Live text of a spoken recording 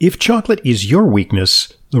If chocolate is your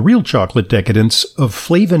weakness, the real chocolate decadence of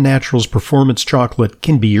Flava Naturals Performance Chocolate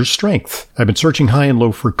can be your strength. I've been searching high and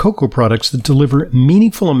low for cocoa products that deliver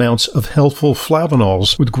meaningful amounts of healthful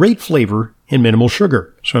flavanols with great flavor and minimal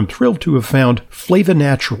sugar. So I'm thrilled to have found Flava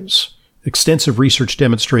Naturals. Extensive research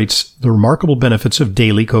demonstrates the remarkable benefits of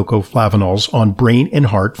daily cocoa flavanols on brain and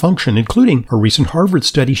heart function, including a recent Harvard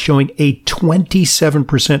study showing a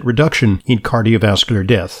 27% reduction in cardiovascular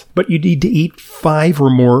death. But you need to eat 5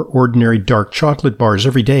 or more ordinary dark chocolate bars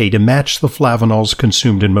every day to match the flavanols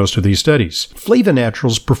consumed in most of these studies. Flava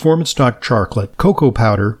Naturals Performance Dark Chocolate, cocoa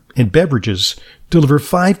powder, and beverages deliver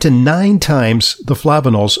 5 to 9 times the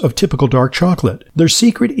flavanols of typical dark chocolate. Their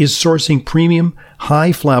secret is sourcing premium, high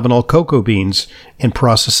flavanol cocoa beans and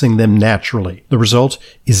processing them naturally. The result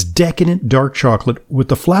is decadent dark chocolate with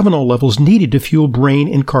the flavanol levels needed to fuel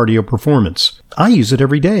brain and cardio performance. I use it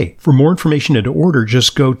every day. For more information and to order,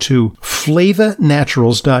 just go to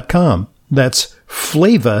flavanaturals.com. That's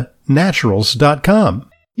flavanaturals.com.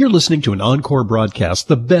 You're listening to an ENCORE broadcast,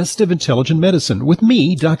 The Best of Intelligent Medicine, with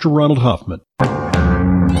me, Dr. Ronald Hoffman.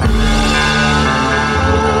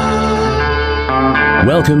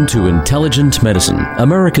 Welcome to Intelligent Medicine,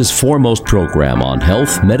 America's foremost program on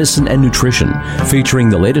health, medicine, and nutrition, featuring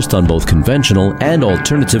the latest on both conventional and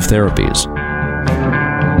alternative therapies.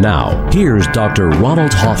 Now, here's Dr.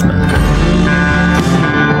 Ronald Hoffman.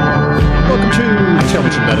 Welcome to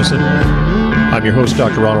Intelligent Medicine. I'm your host,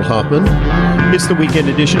 Dr. Ronald Hoffman. It's the weekend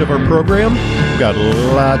edition of our program. We've got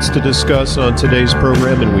lots to discuss on today's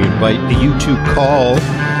program, and we invite you to call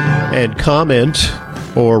and comment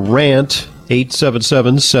or rant.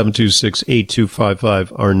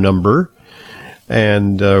 877-726-8255, our number.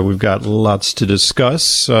 And we've got lots to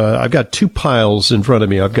discuss. I've got 2 piles in front of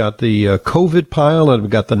me. I've got the COVID pile and I've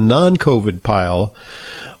got the non-COVID pile.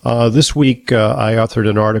 This week, I authored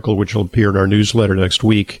an article which will appear in our newsletter next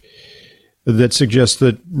week that suggests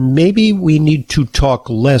that maybe we need to talk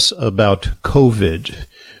less about COVID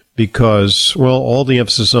because, well, all the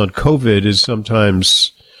emphasis on COVID is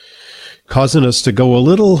sometimes causing us to go a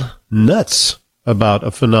little nuts about a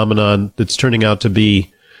phenomenon that's turning out to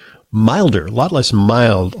be milder, a lot less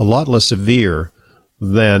mild, a lot less severe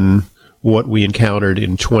than what we encountered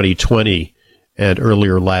in 2020 and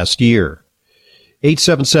earlier last year.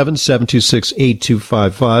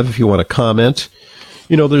 877-726-8255 if you want to comment.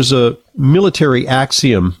 You know, there's a military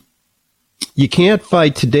axiom. You can't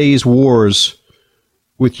fight today's wars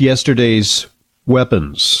with yesterday's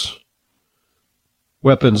weapons.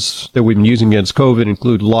 Weapons that we've been using against COVID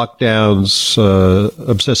include lockdowns,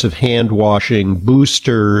 obsessive hand washing,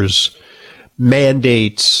 boosters,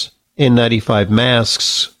 mandates, N95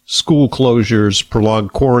 masks, school closures,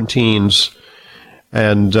 prolonged quarantines,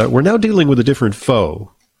 and we're now dealing with a different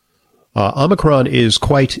foe. Omicron is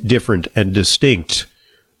quite different and distinct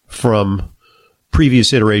from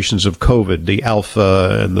previous iterations of COVID, the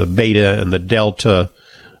Alpha and the Beta and the Delta,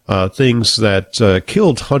 things that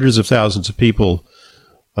killed hundreds of thousands of people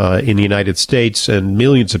in the United States and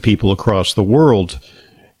millions of people across the world.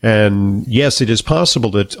 And yes, it is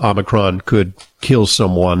possible that Omicron could kill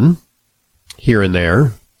someone here and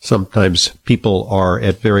there. Sometimes people are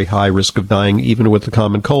at very high risk of dying, even with the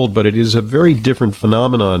common cold, but it is a very different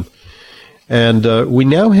phenomenon. And we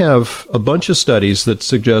now have a bunch of studies that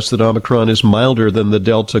suggest that Omicron is milder than the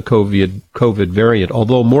Delta COVID variant,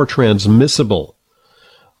 although more transmissible.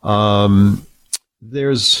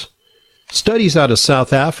 There's studies out of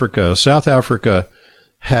South Africa. South Africa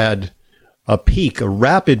had a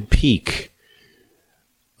rapid peak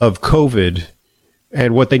of COVID.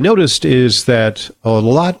 And what they noticed is that a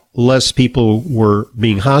lot less people were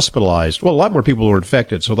being hospitalized. Well, a lot more people were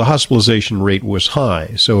infected, so the hospitalization rate was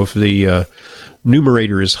high. So if the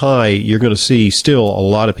numerator is high, you're going to see still a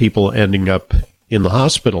lot of people ending up in the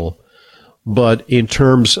hospital. But in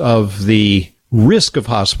terms of the risk of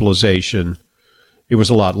hospitalization, it was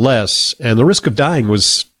a lot less, and the risk of dying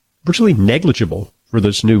was virtually negligible for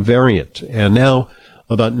this new variant. And now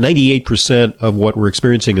about 98% of what we're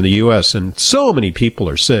experiencing in the U.S., and so many people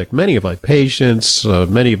are sick. Many of my patients,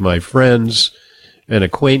 many of my friends and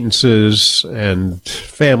acquaintances and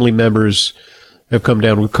family members have come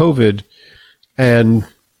down with COVID. And,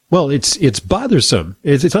 well, it's bothersome.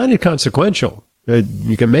 It's not inconsequential.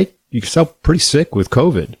 You can make yourself pretty sick with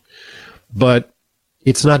COVID, but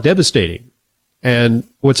it's not devastating. And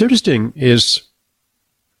what's interesting is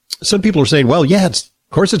some people are saying, well, yeah, of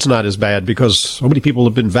course it's not as bad because so many people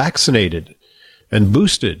have been vaccinated and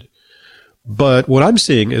boosted. But what I'm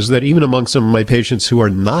seeing is that even among some of my patients who are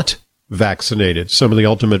not vaccinated, some of the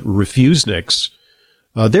ultimate refuseniks,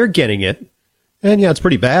 they're getting it. And yeah, it's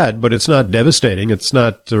pretty bad, but it's not devastating. It's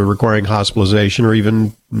not requiring hospitalization or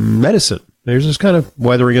even medicine. They're just kind of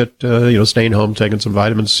weathering it, staying home, taking some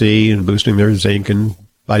vitamin C and boosting their zinc and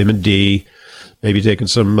vitamin D, maybe taking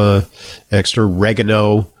some extra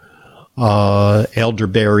oregano,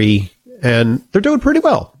 elderberry, and they're doing pretty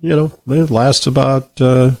well. It lasts about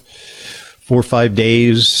 4 or 5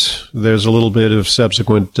 days. There's a little bit of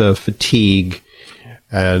subsequent fatigue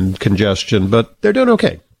and congestion, but they're doing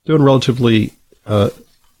okay, doing relatively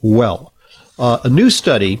well. A new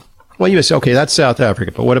study, well, you may say, okay, that's South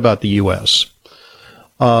Africa, but what about the U.S.?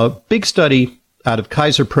 Big study out of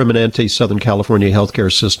Kaiser Permanente, Southern California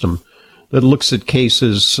healthcare system that looks at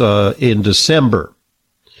cases in December.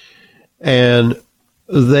 And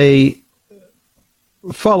they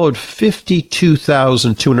followed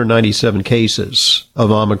 52,297 cases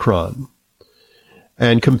of Omicron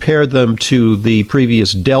and compared them to the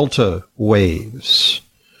previous Delta waves.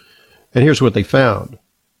 And here's what they found,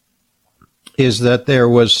 is that there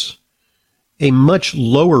was a much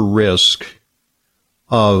lower risk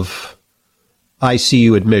of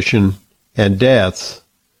ICU admission and death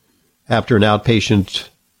after an outpatient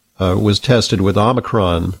was tested with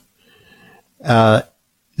Omicron.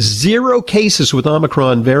 0 cases with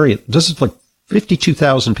Omicron variant. This is like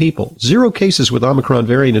 52,000 people. 0 cases with Omicron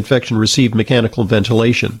variant infection received mechanical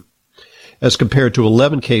ventilation, as compared to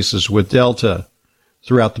 11 cases with Delta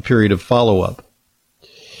throughout the period of follow-up.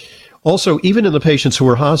 Also, even in the patients who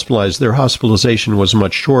were hospitalized, their hospitalization was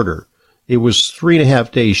much shorter. It was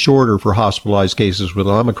 3.5 days shorter for hospitalized cases with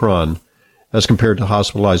Omicron as compared to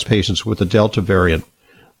hospitalized patients with the Delta variant.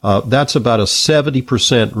 That's about a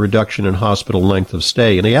 70% reduction in hospital length of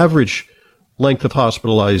stay. And the average length of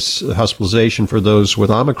hospitalization for those with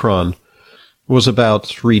Omicron was about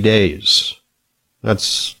 3 days.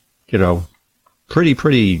 That's,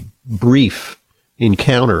 pretty brief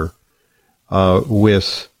encounter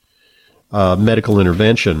with medical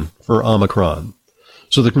intervention for Omicron.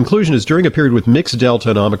 So the conclusion is, during a period with mixed Delta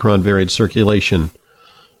and Omicron variant circulation,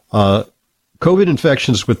 COVID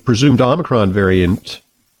infections with presumed Omicron variant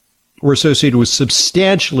were associated with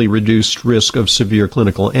substantially reduced risk of severe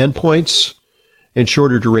clinical endpoints and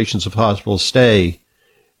shorter durations of hospital stay.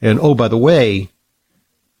 And, oh, by the way,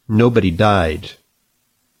 nobody died.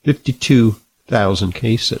 52,000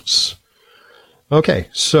 cases. Okay,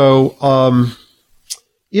 so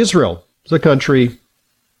Israel is a country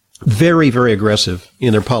very, very aggressive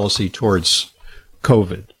in their policy towards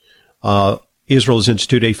COVID. Israel has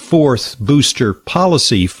instituted a 4th booster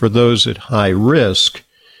policy for those at high risk.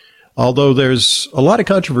 Although there's a lot of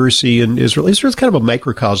controversy in Israel. Israel's kind of a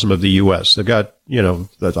microcosm of the U.S. They've got,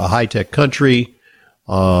 a high-tech country,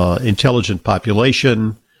 intelligent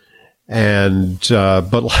population, and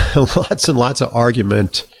but lots and lots of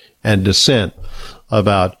argument and dissent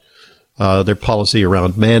about their policy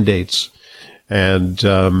around mandates, and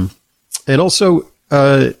also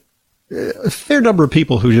a fair number of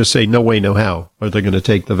people who just say no way, no how are they going to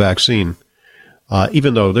take the vaccine,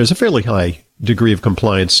 even though there's a fairly high degree of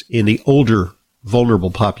compliance in the older,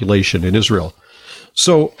 vulnerable population in Israel.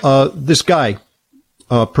 So this guy,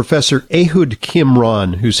 Professor Ehud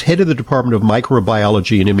Kimron, who's head of the Department of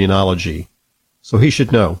Microbiology and Immunology, so he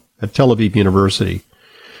should know, at Tel Aviv University.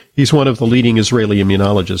 He's one of the leading Israeli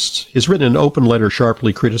immunologists. He's written an open letter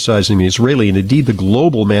sharply criticizing the Israeli and indeed the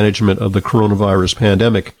global management of the coronavirus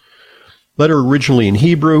pandemic. Letter originally in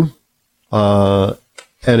Hebrew, and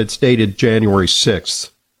it's dated January 6th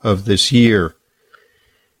of this year.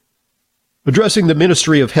 Addressing the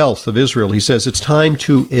Ministry of Health of Israel, he says it's time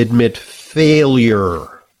to admit failure.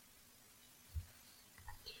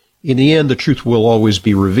 In the end, the truth will always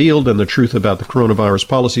be revealed, and the truth about the coronavirus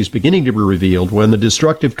policy is beginning to be revealed. When the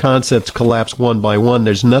destructive concepts collapse one by one,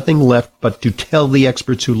 there's nothing left but to tell the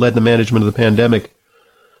experts who led the management of the pandemic,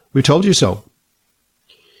 we told you so.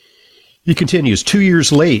 He continues, 2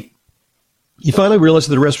 years late, you finally realize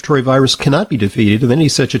that the respiratory virus cannot be defeated, and any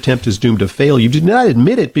such attempt is doomed to fail. You did not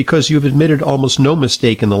admit it because you have admitted almost no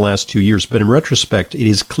mistake in the last 2 years, but in retrospect, it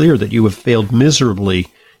is clear that you have failed miserably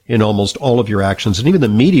in almost all of your actions, and even the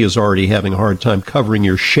media is already having a hard time covering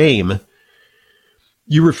your shame.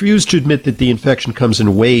 You refuse to admit that the infection comes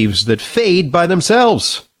in waves that fade by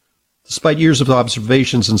themselves. Despite years of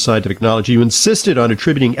observations and scientific knowledge, you insisted on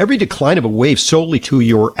attributing every decline of a wave solely to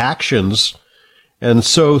your actions, and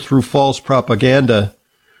so through false propaganda,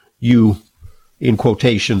 you, in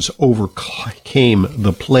quotations, overcame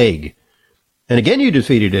the plague. And again you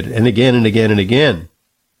defeated it, and again and again and again.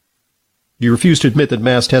 You refuse to admit that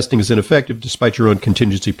mass testing is ineffective, despite your own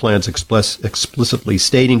contingency plans explicitly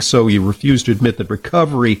stating so. You refuse to admit that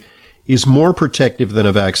recovery is more protective than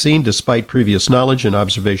a vaccine, despite previous knowledge and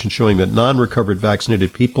observations showing that non-recovered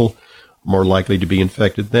vaccinated people are more likely to be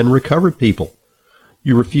infected than recovered people.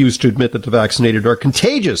 You refuse to admit that the vaccinated are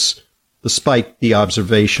contagious, despite the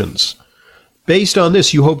observations. Based on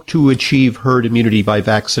this, you hope to achieve herd immunity by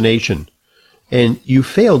vaccination, and you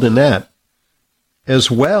failed in that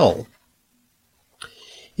as well.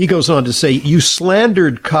 He goes on to say, you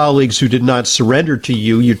slandered colleagues who did not surrender to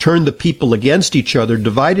you. You turned the people against each other,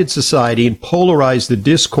 divided society, and polarized the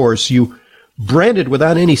discourse. You branded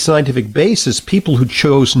without any scientific basis people who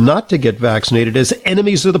chose not to get vaccinated as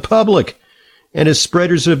enemies of the public and as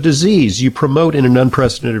spreaders of disease. You promote in an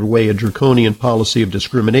unprecedented way a draconian policy of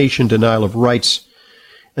discrimination, denial of rights,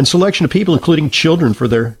 and selection of people, including children, for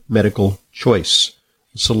their medical choice.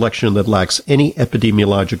 A selection that lacks any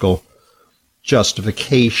epidemiological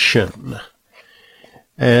justification.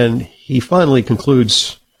 And he finally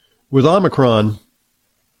concludes, with Omicron,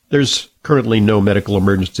 there's currently no medical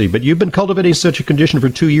emergency, but you've been cultivating such a condition for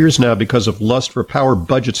 2 years now because of lust for power,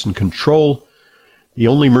 budgets, and control. The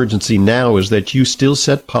only emergency now is that you still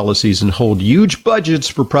set policies and hold huge budgets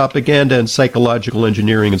for propaganda and psychological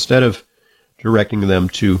engineering instead of directing them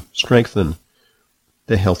to strengthen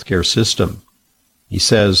the healthcare system. He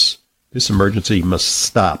says this emergency must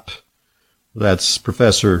stop. That's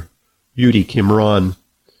Professor Yudi Kimron,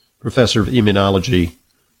 Professor of Immunology,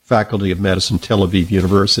 Faculty of Medicine, Tel Aviv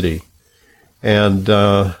University. And,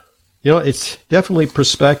 it's definitely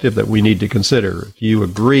perspective that we need to consider. If you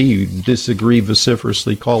agree, you disagree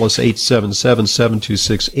vociferously, call us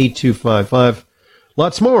 877-726-8255.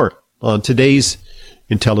 Lots more on today's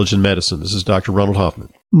Intelligent Medicine. This is Dr. Ronald Hoffman.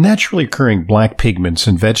 Naturally occurring black pigments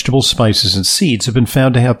in vegetables, spices, and seeds have been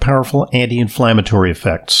found to have powerful anti-inflammatory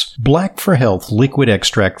effects. Black for Health liquid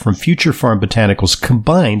extract from Future Farm Botanicals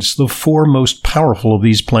combines the four most powerful of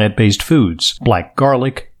these plant-based foods: black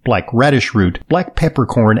garlic, black radish root, black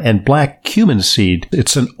peppercorn, and black cumin seed.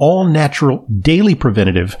 It's an all-natural daily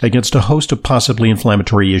preventative against a host of possibly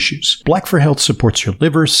inflammatory issues. Black for Health supports your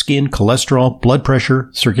liver, skin, cholesterol, blood pressure,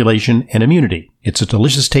 circulation, and immunity. It's a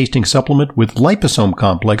delicious tasting supplement with liposome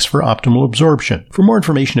complex for optimal absorption. For more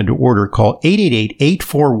information and to order, call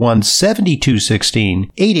 888-841-7216,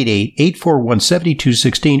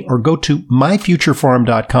 888-841-7216, or go to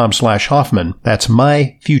myfuturefarm.com/Hoffman. That's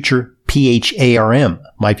myfuture, PHARM,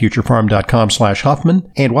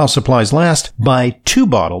 myfuturefarm.com/Hoffman. And while supplies last, buy 2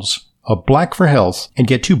 bottles of Black for Health and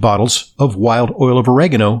get 2 bottles of wild oil of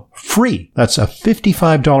oregano free. That's a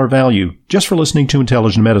 $55 value just for listening to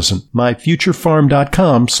Intelligent Medicine.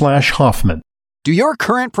 myfuturefarm.com/Hoffman. Do your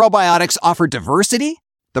current probiotics offer diversity?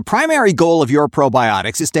 The primary goal of your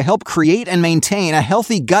probiotics is to help create and maintain a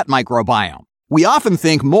healthy gut microbiome. We often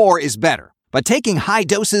think more is better, but taking high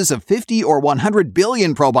doses of 50 or 100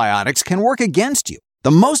 billion probiotics can work against you. The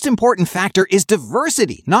most important factor is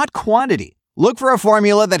diversity, not quantity. Look for a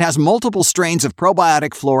formula that has multiple strains of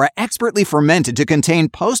probiotic flora expertly fermented to contain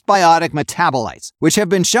postbiotic metabolites, which have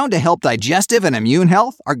been shown to help digestive and immune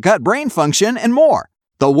health, our gut-brain function, and more.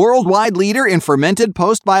 The worldwide leader in fermented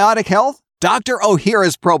postbiotic health? Dr.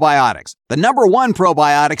 Ohhira's Probiotics, the #1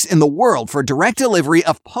 probiotics in the world for direct delivery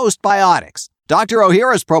of postbiotics. Dr.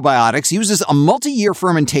 Ohhira's Probiotics uses a multi-year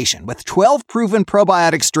fermentation with 12 proven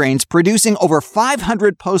probiotic strains producing over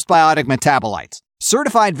 500 postbiotic metabolites.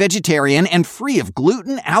 Certified vegetarian and free of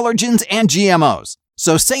gluten, allergens, and GMOs.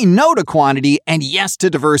 So say no to quantity and yes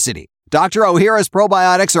to diversity. Dr. Ohhira's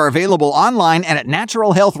Probiotics are available online and at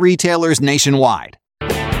natural health retailers nationwide.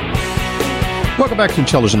 Welcome back to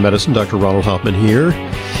Intelligent Medicine. Dr. Ronald Hoffman here.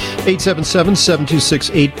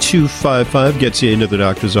 877-726-8255 gets you into the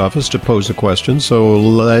doctor's office to pose a question. So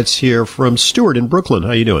let's hear from Stuart in Brooklyn.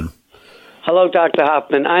 How you doing? Hello, Dr.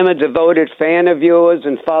 Hoffman. I'm a devoted fan of yours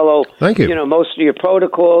and follow, Thank you. Most of your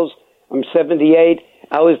protocols. I'm 78.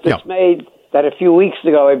 I was dismayed that a few weeks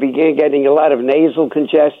ago I began getting a lot of nasal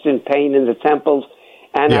congestion, pain in the temples,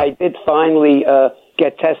 and I did finally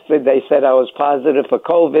get tested. They said I was positive for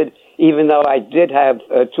COVID, even though I did have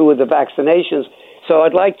 2 of the vaccinations. So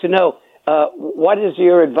I'd like to know, what is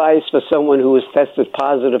your advice for someone who is tested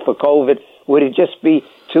positive for COVID? Would it just be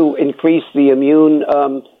to increase the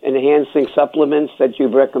immune-enhancing supplements that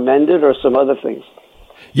you've recommended, or some other things?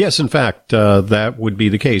 Yes, in fact, that would be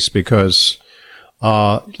the case because,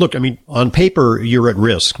 look, I mean, on paper, you're at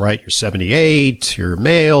risk, right? You're 78, you're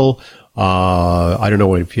male. I don't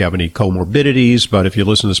know if you have any comorbidities, but if you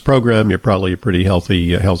listen to this program, you're probably a pretty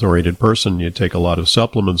healthy, health-oriented person. You take a lot of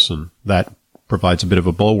supplements, and that provides a bit of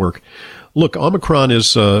a bulwark. Look, Omicron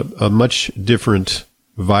is a much different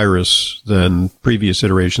virus than previous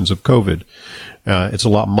iterations of COVID. It's a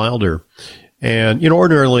lot milder. And,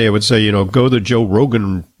 ordinarily I would say, go the Joe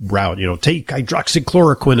Rogan route, take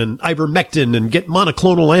hydroxychloroquine and ivermectin and get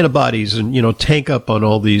monoclonal antibodies and, tank up on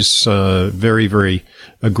all these very, very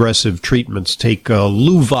aggressive treatments. Take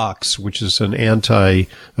Luvox, which is an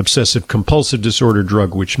anti-obsessive compulsive disorder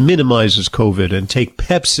drug, which minimizes COVID, and take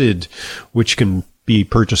Pepcid, which can be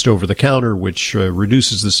purchased over the counter, which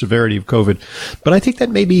reduces the severity of COVID. But I think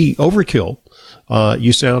that may be overkill.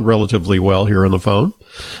 You sound relatively well here on the phone.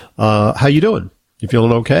 How you doing? You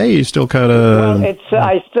feeling okay? You still kind of...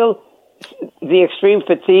 Well, the extreme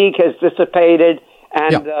fatigue has dissipated,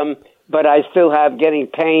 and but I still have getting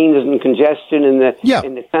pains and congestion in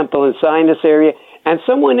the temple and sinus area. And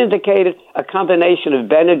someone indicated a combination of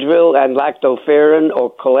Benadryl and lactoferrin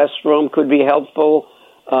or cholesterol could be helpful.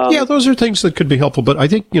 Those are things that could be helpful. But I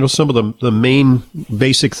think, some of the main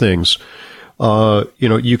basic things,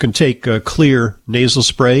 you can take Clear nasal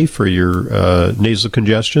spray for your nasal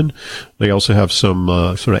congestion. They also have some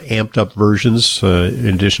sort of amped up versions in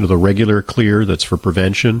addition to the regular Clear that's for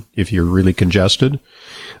prevention if you're really congested.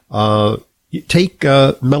 Take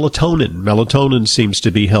melatonin. Melatonin seems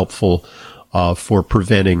to be helpful for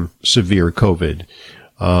preventing severe COVID.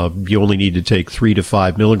 You only need to take 3 to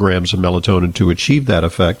 5 milligrams of melatonin to achieve that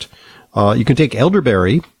effect. You can take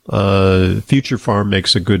elderberry. Future Farm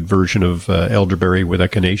makes a good version of elderberry with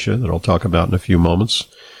echinacea that I'll talk about in a few moments.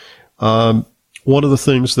 One of the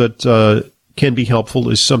things that can be helpful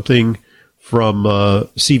is something from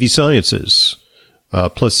CV Sciences,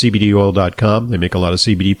 plus CBDoil.com. They make a lot of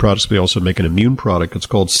CBD products. They also make an immune product. It's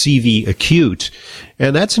called CV Acute,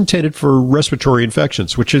 and that's intended for respiratory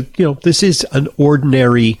infections, which is, this is an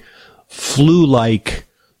ordinary flu-like,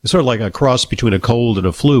 sort of like a cross between a cold and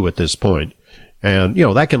a flu at this point. And,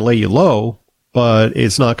 that can lay you low, but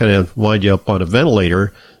it's not going to wind you up on a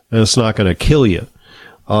ventilator, and it's not going to kill you.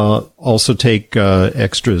 Also take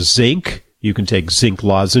extra zinc. You can take zinc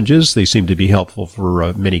lozenges. They seem to be helpful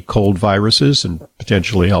for many cold viruses and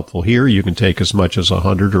potentially helpful here. You can take as much as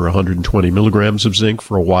 100 or 120 milligrams of zinc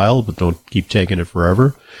for a while, but don't keep taking it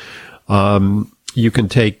forever. You can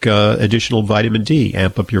take additional vitamin D,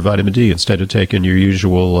 amp up your vitamin D. Instead of taking your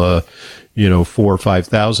usual, 4,000 or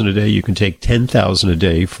 5,000 a day, you can take 10,000 a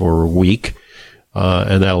day for a week,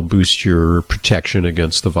 and that'll boost your protection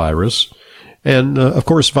against the virus. And, of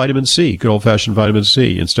course, vitamin C, good old-fashioned vitamin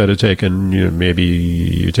C. Instead of taking, maybe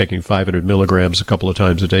you're taking 500 milligrams a couple of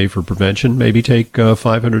times a day for prevention, maybe take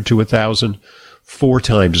 500 to 1,000 4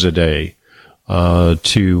 times a day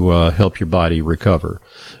to help your body recover.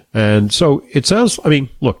 And so it sounds,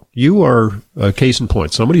 look, you are a case in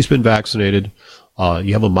point. Somebody's been vaccinated.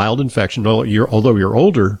 You have a mild infection, although you're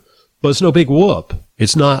older, but it's no big whoop.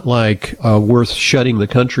 It's not like worth shutting the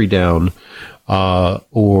country down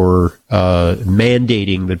or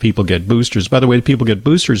mandating that people get boosters. By the way, people get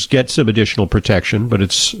boosters, get some additional protection, but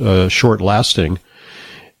it's short lasting.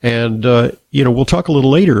 And, we'll talk a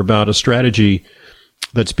little later about a strategy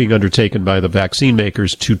that's being undertaken by the vaccine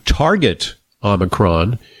makers to target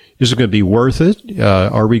Omicron. Is it going to be worth it?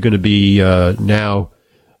 Are we going to be now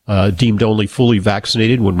deemed only fully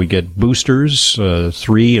vaccinated when we get boosters,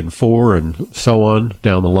 3 and 4 and so on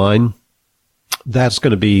down the line? That's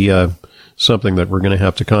going to be something that we're going to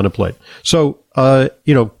have to contemplate. So,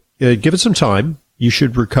 give it some time. You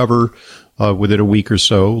should recover within a week or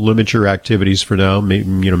so. Limit your activities for now.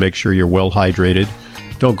 Make sure you're well hydrated.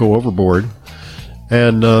 Don't go overboard.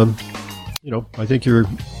 And, I think you're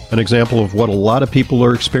an example of what a lot of people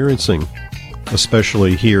are experiencing,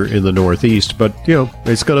 especially here in the Northeast. But,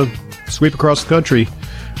 it's going to sweep across the country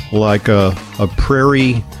like a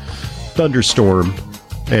prairie thunderstorm.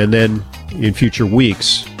 And then in future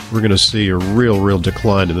weeks, we're going to see a real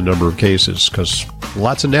decline in the number of cases because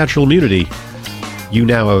lots of natural immunity. You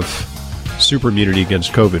now have super immunity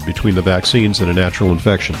against COVID between the vaccines and a natural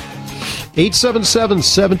infection.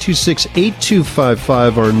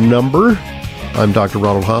 877-726-8255, our number. I'm Dr.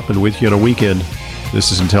 Ronald Hoffman with you on a weekend.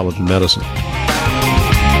 This is Intelligent Medicine.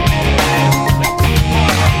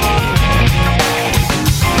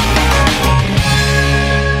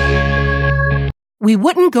 We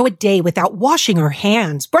wouldn't go a day without washing our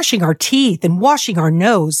hands, brushing our teeth, and washing our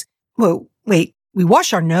nose. Whoa, wait, we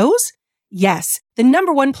wash our nose? Yes, the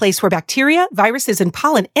number one place where bacteria, viruses, and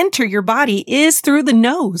pollen enter your body is through the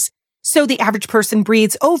nose. So the average person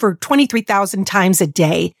breathes over 23,000 times a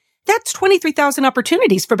day. That's 23,000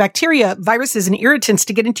 opportunities for bacteria, viruses, and irritants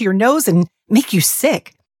to get into your nose and make you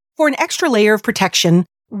sick. For an extra layer of protection,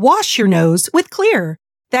 wash your nose with Clear.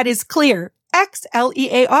 That is Clear,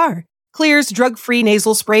 Xlear. Clear's drug-free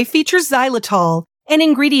nasal spray features xylitol, an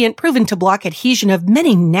ingredient proven to block adhesion of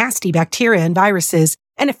many nasty bacteria and viruses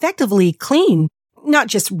and effectively clean Not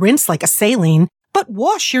just rinse like a saline, but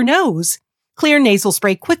wash your nose. Xlear nasal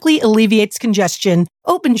spray quickly alleviates congestion,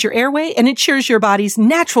 opens your airway, and ensures your body's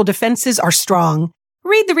natural defenses are strong.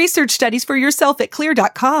 Read the research studies for yourself at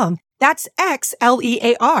xlear.com. That's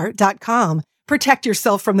xlear.com. Protect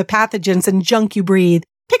yourself from the pathogens and junk you breathe.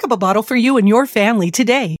 Pick up a bottle for you and your family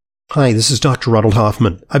today. Hi, this is Dr. Ronald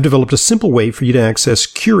Hoffman. I've developed a simple way for you to access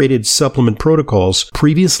curated supplement protocols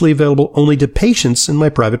previously available only to patients in my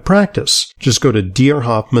private practice. Just go to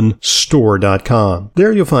drhoffmanstore.com.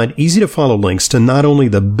 There you'll find easy-to-follow links to not only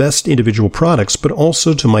the best individual products, but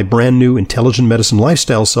also to my brand new Intelligent Medicine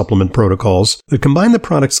Lifestyle Supplement protocols that combine the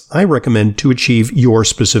products I recommend to achieve your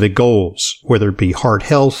specific goals, whether it be heart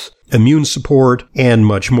health, immune support, and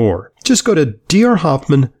much more. Just go to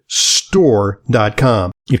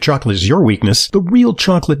drhoffmanstore.com. If chocolate is your weakness, the real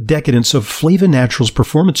chocolate decadence of Flava Naturals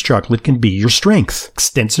Performance Chocolate can be your strength.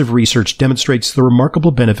 Extensive research demonstrates the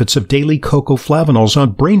remarkable benefits of daily cocoa flavanols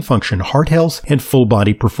on brain function, heart health, and full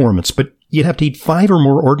body performance, but you'd have to eat 5 or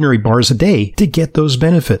more ordinary bars a day to get those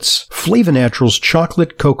benefits. Flava Naturals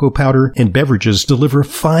chocolate, cocoa powder, and beverages deliver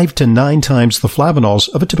 5 to 9 times the flavanols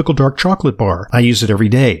of a typical dark chocolate bar. I use it every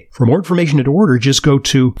day. For more information and to order, just go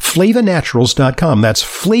to flavanaturals.com. That's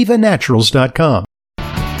flavanaturals.com.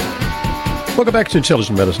 Welcome back to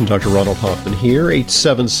Intelligent Medicine. Dr. Ronald Hoffman here,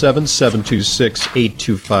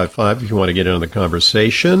 877-726-8255 if you want to get in on the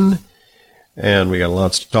conversation. And we got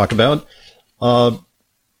lots to talk about.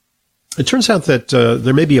 It turns out that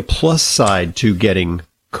there may be a plus side to getting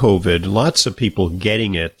COVID. Lots of people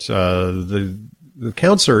getting it. The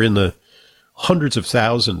counts are in the hundreds of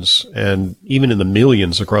thousands and even in the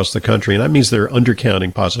millions across the country. And that means they're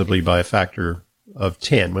undercounting possibly by a factor of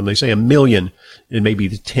 10. When they say a million, it may be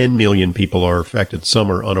 10 million people are affected.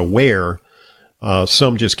 Some are unaware.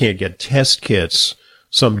 Some just can't get test kits.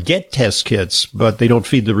 Some get test kits, but they don't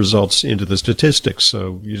feed the results into the statistics.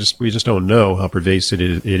 So we just don't know how pervasive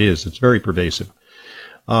it is. It's very pervasive.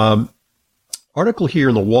 Article here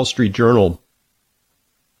in the Wall Street Journal.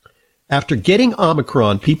 After getting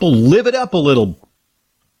Omicron, people live it up a little.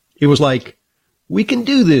 It was like, we can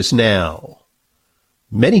do this now.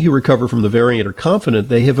 Many who recover from the variant are confident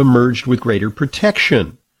they have emerged with greater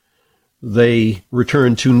protection. They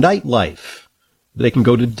return to nightlife. They can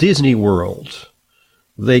go to Disney World.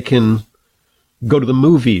 They can go to the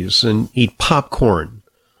movies and eat popcorn.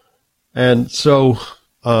 And so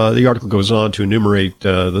the article goes on to enumerate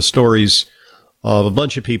the stories of a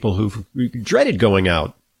bunch of people who dreaded going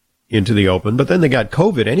out into the open, but then they got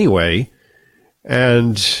COVID anyway.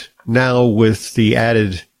 And now with the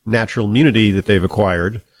added natural immunity that they've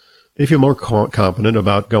acquired, they feel more confident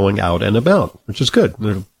about going out and about, which is good.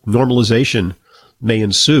 Normalization may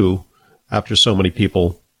ensue after so many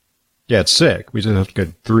people get sick. We just have to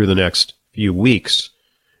get through the next few weeks.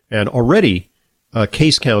 And already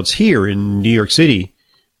case counts here in New York City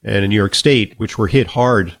and in New York State, which were hit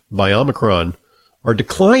hard by Omicron, are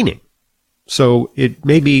declining. So it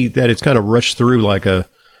may be that it's kind of rushed through like a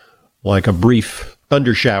brief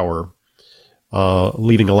thunder shower,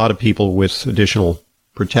 leaving a lot of people with additional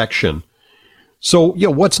protection. So,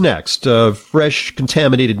 what's next? Fresh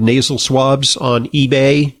contaminated nasal swabs on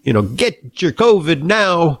eBay. Get your COVID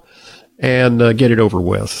now and get it over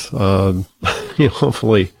with.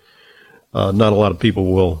 Hopefully not a lot of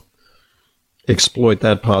people will exploit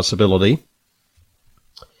that possibility.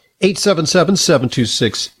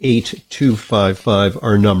 877-726-8255,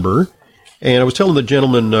 our number. And I was telling the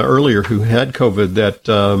gentleman earlier who had COVID that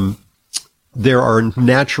there are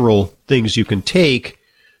natural things you can take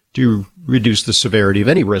to reduce the severity of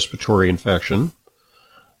any respiratory infection.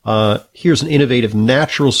 Here's an innovative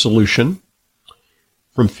natural solution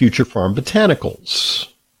from Future Farm Botanicals.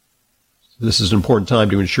 This is an important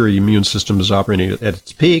time to ensure the immune system is operating at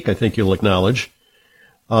its peak, I think you'll acknowledge.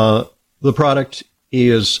 The product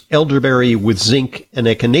is elderberry with zinc and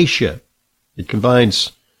echinacea. It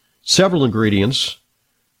combines several ingredients,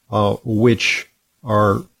 which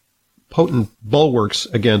are potent bulwarks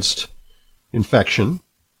against infection.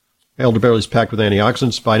 Elderberry is packed with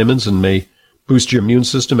antioxidants, vitamins, and may boost your immune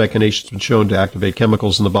system. Echinacea has been shown to activate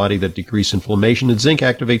chemicals in the body that decrease inflammation, and zinc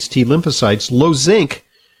activates T lymphocytes. Low zinc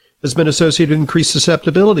has been associated with increased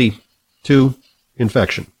susceptibility to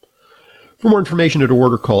infection. For more information or to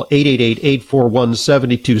order, call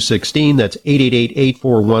 888-841-7216. That's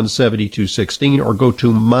 888-841-7216, or go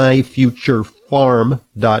to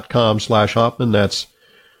myfuturefarm.com/Hoffman. That's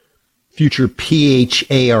Future,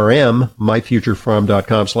 P-H-A-R-M,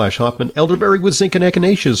 myfuturefarm.com/Hoffman. Elderberry with zinc and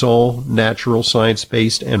echinacea is all natural,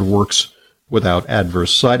 science-based, and works without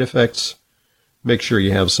adverse side effects. Make sure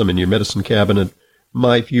you have some in your medicine cabinet.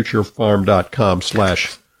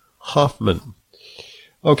 myfuturefarm.com/Hoffman.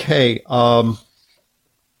 Okay,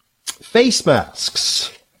 face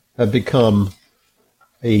masks have become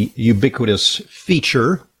a ubiquitous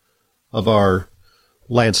feature of our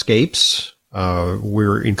landscapes.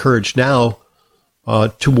 We're encouraged now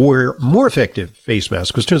to wear more effective face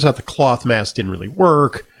masks, because it turns out the cloth mask didn't really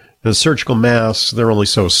work. The surgical masks, they're only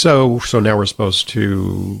so-so, so now we're supposed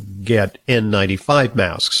to get N95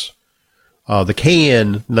 masks. The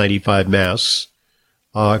KN95 masks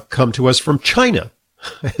come to us from China,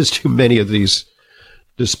 as do many of these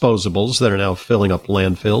disposables that are now filling up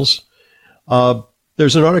landfills.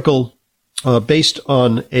 There's an article based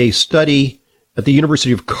on a study at the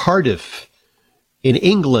University of Cardiff in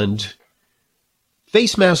England.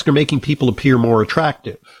 Face masks are making people appear more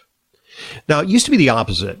attractive. Now, it used to be the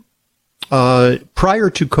opposite. Prior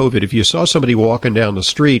to COVID, if you saw somebody walking down the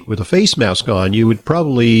street with a face mask on, you would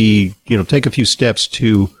probably, take a few steps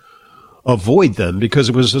to avoid them because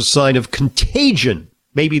it was a sign of contagion.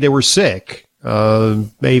 Maybe they were sick.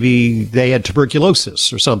 Maybe they had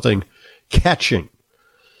tuberculosis or something catching.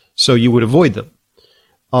 So you would avoid them.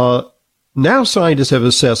 Now scientists have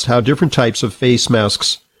assessed how different types of face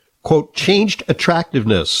masks, quote, changed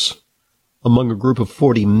attractiveness among a group of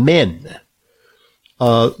 40 men.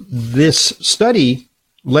 This study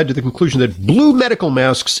led to the conclusion that blue medical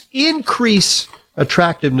masks increase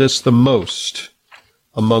attractiveness the most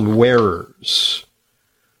among wearers.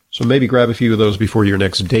 So maybe grab a few of those before your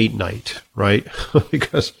next date night, right?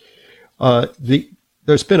 Because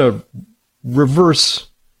there's been a reverse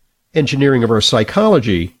engineering of our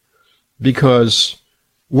psychology, because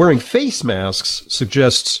wearing face masks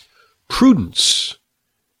suggests prudence,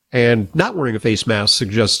 and not wearing a face mask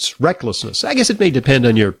suggests recklessness. I guess it may depend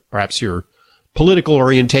on perhaps your political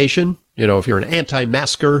orientation. If you're an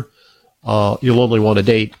anti-masker, you'll only want to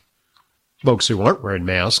date folks who aren't wearing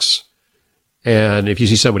masks. And if you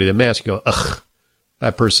see somebody with a mask, you go, ugh,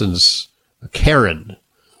 that person's a Karen,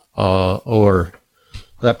 or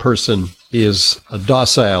that person is a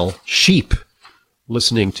docile sheep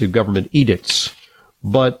listening to government edicts.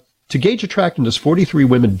 But to gauge attractiveness, 43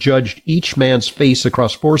 women judged each man's face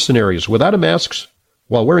across 4 scenarios: without a mask,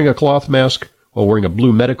 while wearing a cloth mask, while wearing a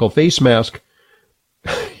blue medical face mask,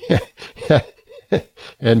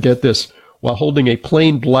 and get this, while holding a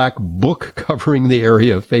plain black book covering the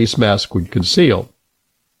area a face mask would conceal.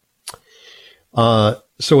 So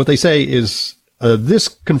what they say is this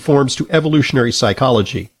conforms to evolutionary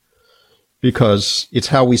psychology, because it's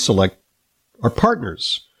how we select our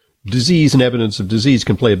partners. Disease and evidence of disease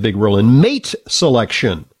can play a big role in mate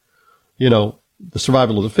selection. The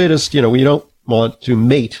survival of the fittest. We don't want to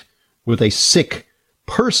mate with a sick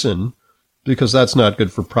person because that's not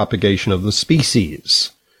good for propagation of the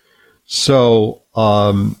species. So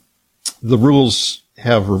the rules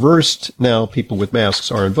have reversed. Now people with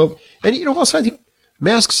masks are invoked. And, also I think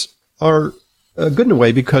masks are good in a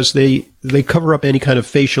way because they cover up any kind of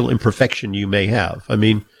facial imperfection you may have. I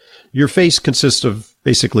mean, your face consists of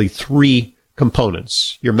basically 3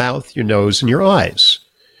 components: your mouth, your nose, and your eyes.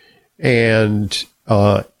 And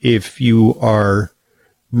if you are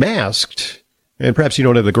masked, and perhaps you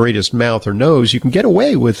don't have the greatest mouth or nose, you can get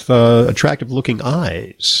away with attractive-looking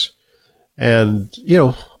eyes. And,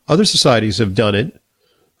 other societies have done it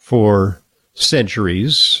for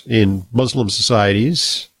centuries. In Muslim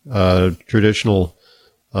societies, traditional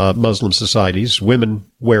Muslim societies, women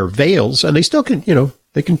wear veils, and they still can,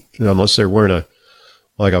 they can, unless they're wearing a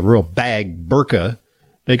real bag burqa,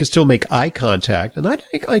 they can still make eye contact. And I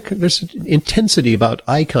think there's an intensity about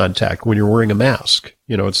eye contact when you're wearing a mask.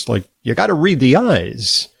 It's like you got to read the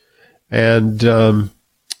eyes, and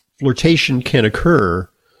flirtation can occur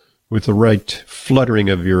with the right fluttering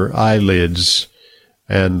of your eyelids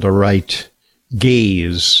and the right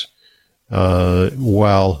gaze,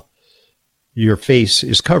 while your face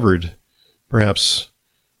is covered, perhaps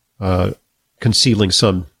concealing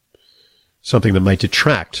something that might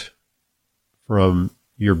detract from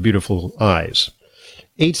your beautiful eyes.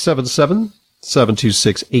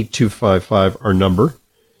 877-726-8255, our number.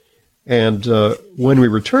 And when we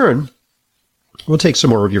return, we'll take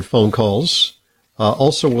some more of your phone calls.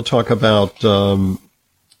 Also, we'll talk about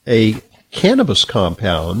a cannabis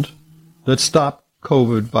compound that stopped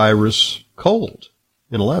COVID virus cold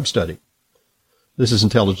in a lab study. This is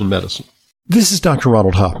Intelligent Medicine. This is Dr.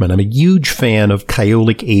 Ronald Hoffman. I'm a huge fan of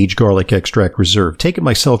Kyolic Aged Garlic Extract Reserve. Take it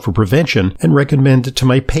myself for prevention and recommend it to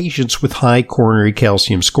my patients with high coronary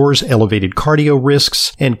calcium scores, elevated cardio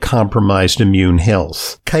risks, and compromised immune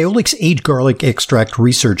health. Kyolic's Aged Garlic Extract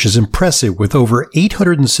research is impressive with over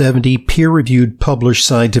 870 peer-reviewed published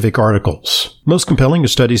scientific articles. Most compelling are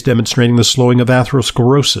studies demonstrating the slowing of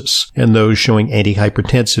atherosclerosis and those showing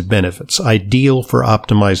antihypertensive benefits, ideal for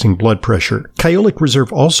optimizing blood pressure. Kyolic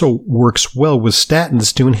Reserve also works well with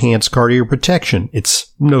statins to enhance cardioprotection.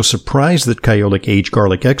 It's no surprise that Kyolic Aged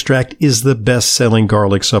Garlic Extract is the best-selling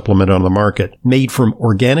garlic supplement on the market. Made from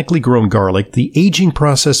organically grown garlic, the aging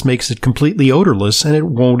process makes it completely odorless and it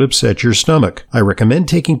won't upset your stomach. I recommend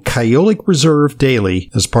taking Kyolic Reserve daily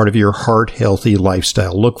as part of your heart-healthy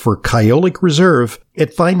lifestyle. Look for Kyolic Reserve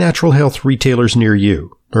at fine natural health retailers near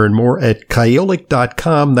you. Learn more at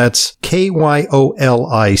kyolic.com. That's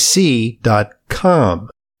KYOLIC.com.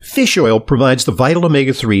 Fish oil provides the vital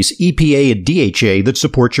omega-3s, EPA, and DHA that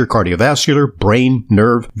support your cardiovascular, brain,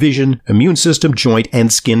 nerve, vision, immune system, joint,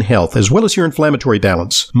 and skin health, as well as your inflammatory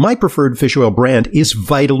balance. My preferred fish oil brand is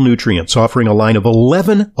Vital Nutrients, offering a line of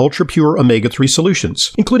 11 ultra-pure omega-3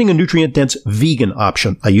 solutions, including a nutrient-dense vegan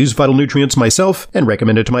option. I use Vital Nutrients myself and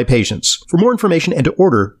recommend it to my patients. For more information and to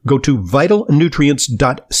order, go to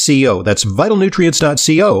vitalnutrients.co. That's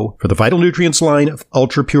vitalnutrients.co for the Vital Nutrients line of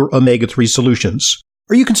ultra-pure omega-3 solutions.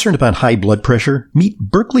 Are you concerned about high blood pressure? Meet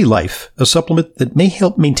Berkeley Life, a supplement that may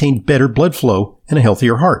help maintain better blood flow and a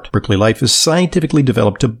healthier heart. Berkeley Life is scientifically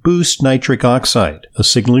developed to boost nitric oxide, a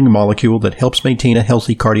signaling molecule that helps maintain a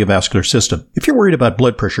healthy cardiovascular system. If you're worried about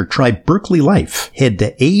blood pressure, try Berkeley Life. Head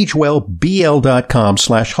to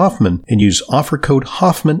agewellbl.com/Hoffman and use offer code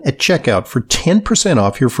Hoffman at checkout for 10%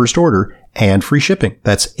 off your first order and free shipping.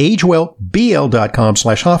 That's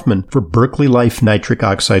agewellbl.com/Hoffman for Berkeley Life nitric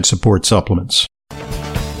oxide support supplements.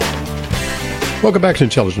 Welcome back to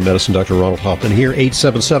Intelligent Medicine. Dr. Ronald Hoffman here.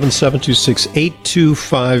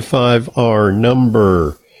 877-726-8255, our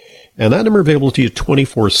number. And that number available to you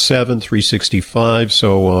 24/7, 365.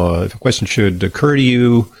 So if a question should occur to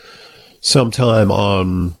you sometime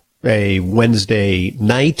on a Wednesday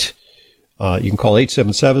night, you can call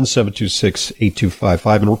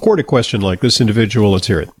 877-726-8255 and record a question like this individual. Let's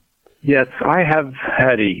hear it. Yes, I have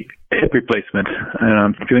had a hip replacement, and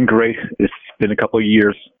I'm feeling great. It's been a couple of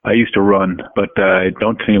years. I used to run, but I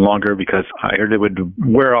don't any longer because I heard it would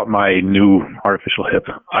wear out my new artificial hip.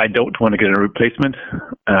 I don't want to get a replacement.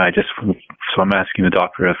 So I'm asking the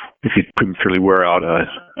doctor if he'd prematurely wear out an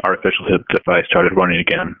artificial hip if I started running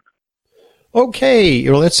again. Okay,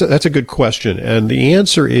 that's a good question, and the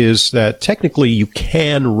answer is that technically you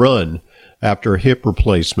can run after a hip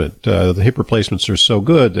replacement. The hip replacements are so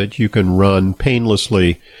good that you can run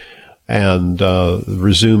painlessly and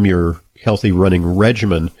resume your healthy running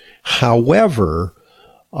regimen. However,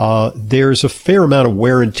 there's a fair amount of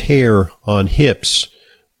wear and tear on hips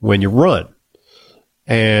when you run.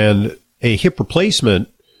 And a hip replacement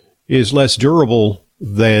is less durable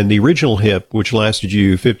than the original hip, which lasted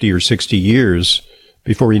you 50 or 60 years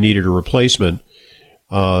before you needed a replacement.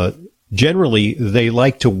 Generally, they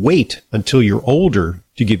like to wait until you're older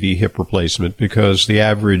to give you a hip replacement because the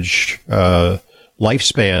average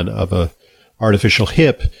lifespan of a artificial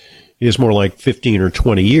hip is more like 15 or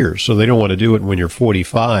 20 years. So they don't want to do it when you're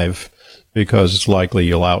 45 because it's likely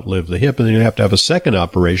you'll outlive the hip and then you have to have a second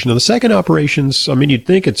operation. And the second operations, you'd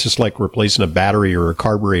think it's just like replacing a battery or a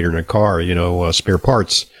carburetor in a car, spare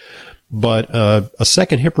parts. But a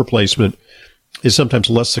second hip replacement is sometimes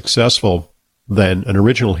less successful than an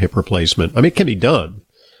original hip replacement. It can be done,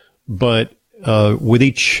 but with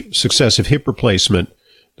each successive hip replacement,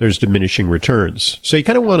 there's diminishing returns. So you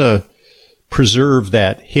kind of want to preserve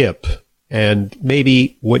that hip, and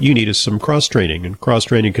maybe what you need is some cross-training, and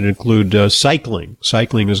cross-training can include cycling.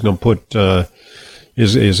 Cycling is going to put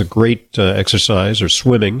is a great exercise, or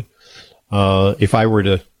swimming. If I were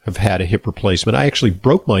to have had a hip replacement, I actually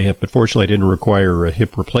broke my hip, but fortunately I didn't require a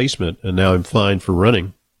hip replacement, and now I'm fine for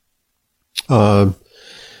running.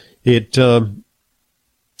 It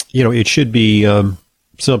should be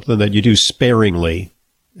something that you do sparingly,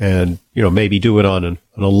 and maybe do it on an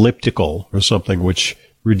elliptical or something, which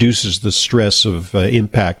reduces the stress of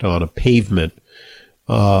impact on a pavement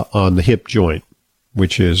on the hip joint,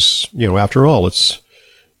 which is after all it's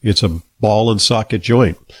a ball and socket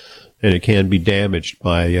joint, and it can be damaged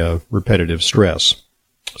by repetitive stress.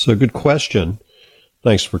 So good question.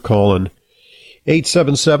 Thanks for calling.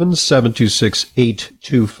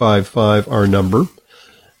 877-726-8255, our number.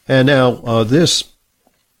 And now this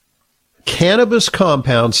cannabis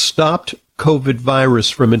compound stopped COVID virus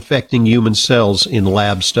from infecting human cells in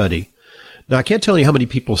lab study. Now, I can't tell you how many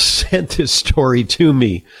people sent this story to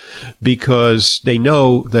me because they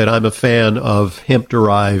know that I'm a fan of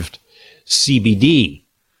hemp-derived CBD.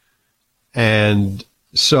 And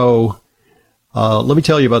so let me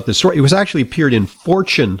tell you about this story. It was actually appeared in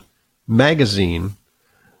Fortune magazine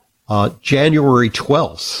January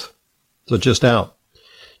 12th, so just out.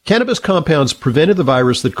 Cannabis compounds prevented the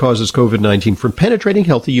virus that causes COVID-19 from penetrating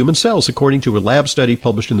healthy human cells, according to a lab study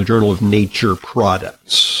published in the Journal of Nature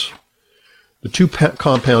Products. The two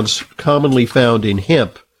compounds commonly found in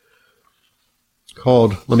hemp,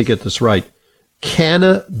 called, let me get this right,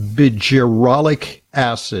 cannabigerolic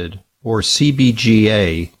acid, or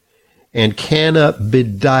CBGA, and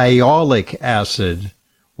cannabidiolic acid,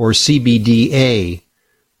 or CBDA,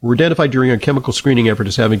 were identified during a chemical screening effort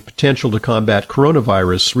as having potential to combat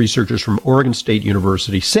coronavirus, researchers from Oregon State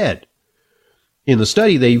University said. In the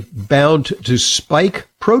study, they bound to spike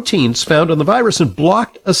proteins found on the virus and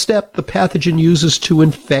blocked a step the pathogen uses to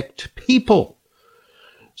infect people.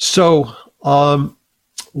 So,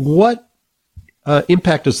 what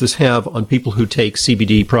impact does this have on people who take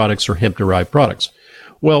CBD products or hemp-derived products?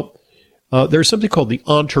 Well, there's something called the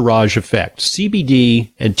entourage effect. CBD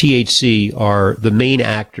and THC are the main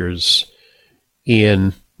actors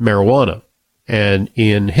in marijuana. And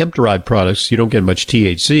in hemp-derived products, you don't get much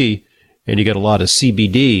THC, and you get a lot of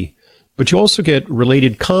CBD, but you also get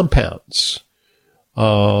related compounds.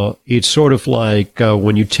 It's sort of like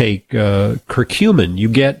when you take curcumin, you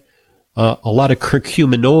get a lot of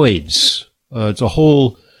curcuminoids. It's a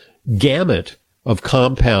whole gamut of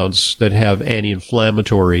compounds that have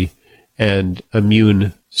anti-inflammatory and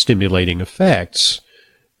immune stimulating effects.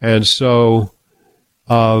 And so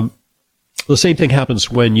the same thing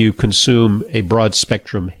happens when you consume a broad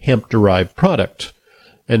spectrum hemp-derived product.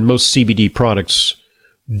 And most CBD products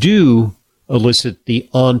do elicit the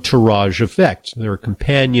entourage effect. There are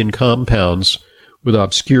companion compounds with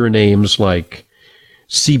obscure names like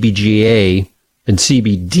CBGA and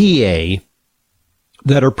CBDA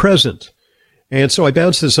that are present. And so I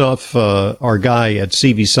bounced this off our guy at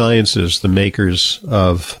CV Sciences, the makers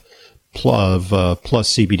of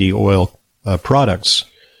Plus CBD oil products.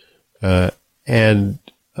 And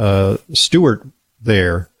Stuart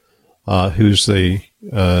there, who's the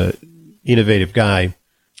innovative guy,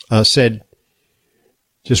 said,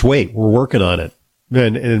 just wait, we're working on it.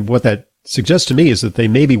 And what that suggests to me is that they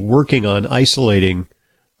may be working on isolating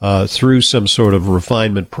through some sort of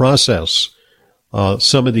refinement process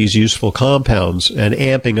some of these useful compounds and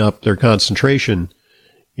amping up their concentration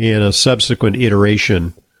in a subsequent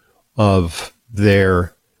iteration of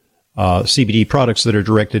their CBD products that are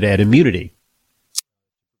directed at immunity,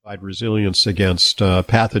 provide resilience against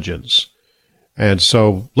pathogens. And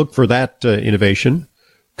so look for that innovation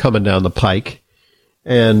coming down the pike.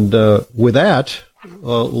 And with that,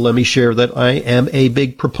 let me share that I am a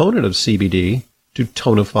big proponent of CBD to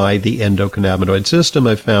tonify the endocannabinoid system.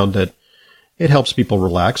 I found that it helps people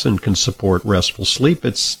relax and can support restful sleep.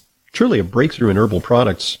 It's truly a breakthrough in herbal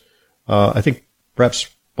products. I think perhaps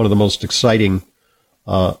one of the most exciting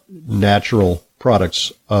natural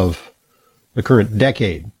products of the current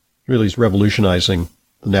decade. Really is revolutionizing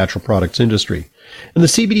the natural products industry. And the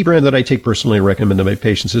CBD brand that I take personally and recommend to my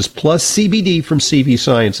patients is Plus CBD from CV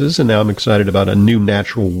Sciences. And now I'm excited about a new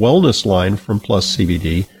natural wellness line from Plus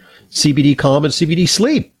CBD, CBD Calm and CBD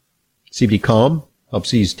Sleep. CBD Calm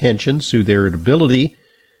helps ease tension, soothe irritability,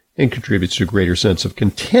 and contributes to a greater sense of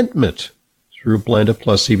contentment through a blend of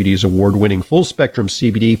Plus CBD's award-winning full-spectrum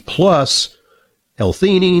CBD plus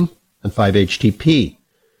L-theanine and 5-HTP.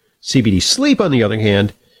 CBD Sleep, on the other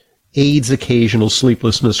hand, aids occasional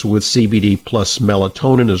sleeplessness with CBD plus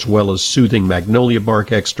melatonin, as well as soothing magnolia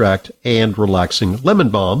bark extract and relaxing lemon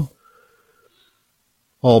balm,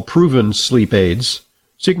 all proven sleep aids,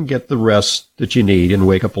 so you can get the rest that you need and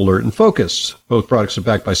wake up alert and focused. Both products are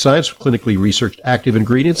backed by science with clinically researched active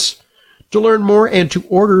ingredients. To learn more and to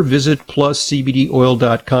order, visit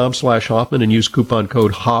pluscbdoil.com/Hoffman and use coupon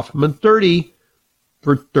code Hoffman30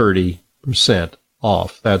 for 30%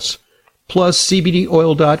 off. That's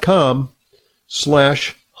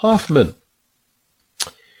pluscbdoil.com/Hoffman.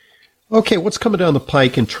 Okay, what's coming down the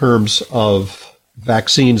pike in terms of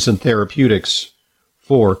vaccines and therapeutics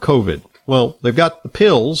for COVID? Well, they've got the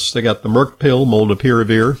pills. They got the Merck pill,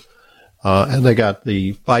 molnupiravir, and they got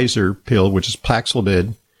the Pfizer pill, which is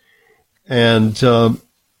Paxlovid. And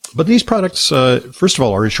but these products, first of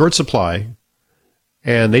all, are in short supply,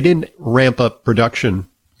 and they didn't ramp up production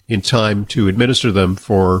in time to administer them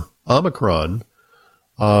for Omicron.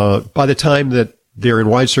 By the time that they're in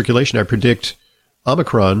wide circulation, I predict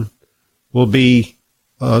Omicron will be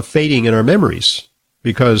fading in our memories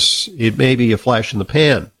because it may be a flash in the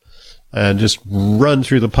pan. and just run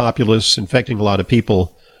through the populace, infecting a lot of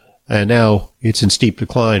people. And now it's in steep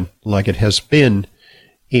decline, like it has been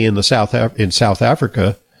in South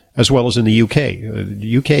Africa, as well as in the UK.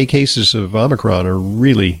 UK cases of Omicron are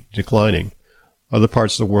really declining. Other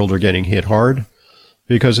parts of the world are getting hit hard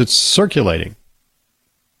because it's circulating.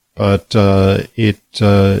 But it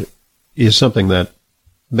is something that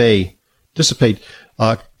may dissipate.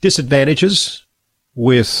 Disadvantages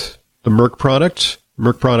with the Merck product.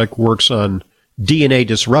 Merck product works on DNA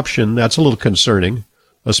disruption. That's a little concerning,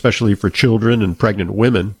 especially for children and pregnant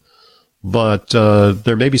women. But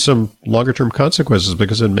there may be some longer-term consequences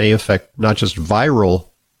because it may affect not just viral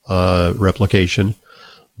replication,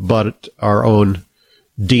 but our own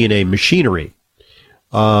DNA machinery.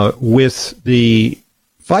 With the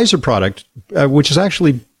Pfizer product, which is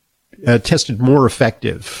actually tested more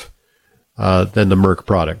effective than the Merck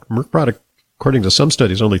product. Merck product, according to some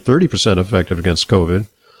studies, only 30% effective against COVID.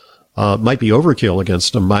 Might be overkill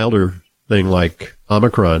against a milder thing like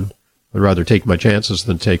Omicron. I'd rather take my chances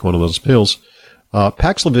than take one of those pills.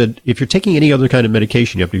 Paxlovid, if you're taking any other kind of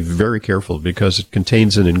medication, you have to be very careful because it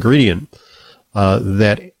contains an ingredient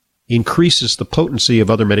that increases the potency of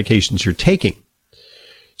other medications you're taking.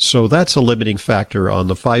 So that's a limiting factor on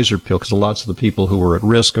the Pfizer pill because lots of the people who are at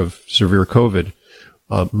risk of severe COVID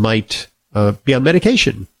might be on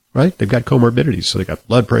medication, right? They've got comorbidities. So they got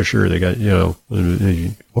blood pressure. They got,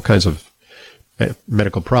 all kinds of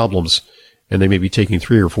medical problems. And they may be taking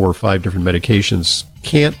 3 or 4 or 5 different medications.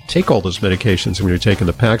 Can't take all those medications when you're taking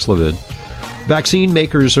the Paxlovid. Vaccine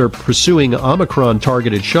makers are pursuing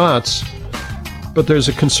Omicron-targeted shots, but there's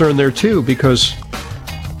a concern there, too, because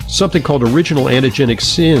something called original antigenic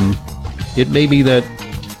sin, it may be that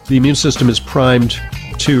the immune system is primed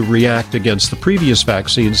to react against the previous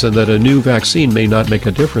vaccines and that a new vaccine may not make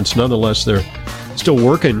a difference. Nonetheless, they're still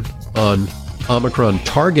working on Omicron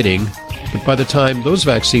targeting, but by the time those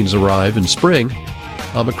vaccines arrive in spring,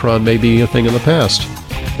 Omicron may be a thing of the past.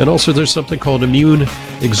 And also there's something called immune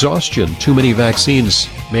exhaustion. Too many vaccines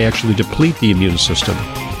may actually deplete the immune system.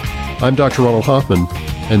 I'm Dr. Ronald Hoffman,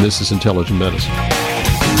 and this is Intelligent Medicine.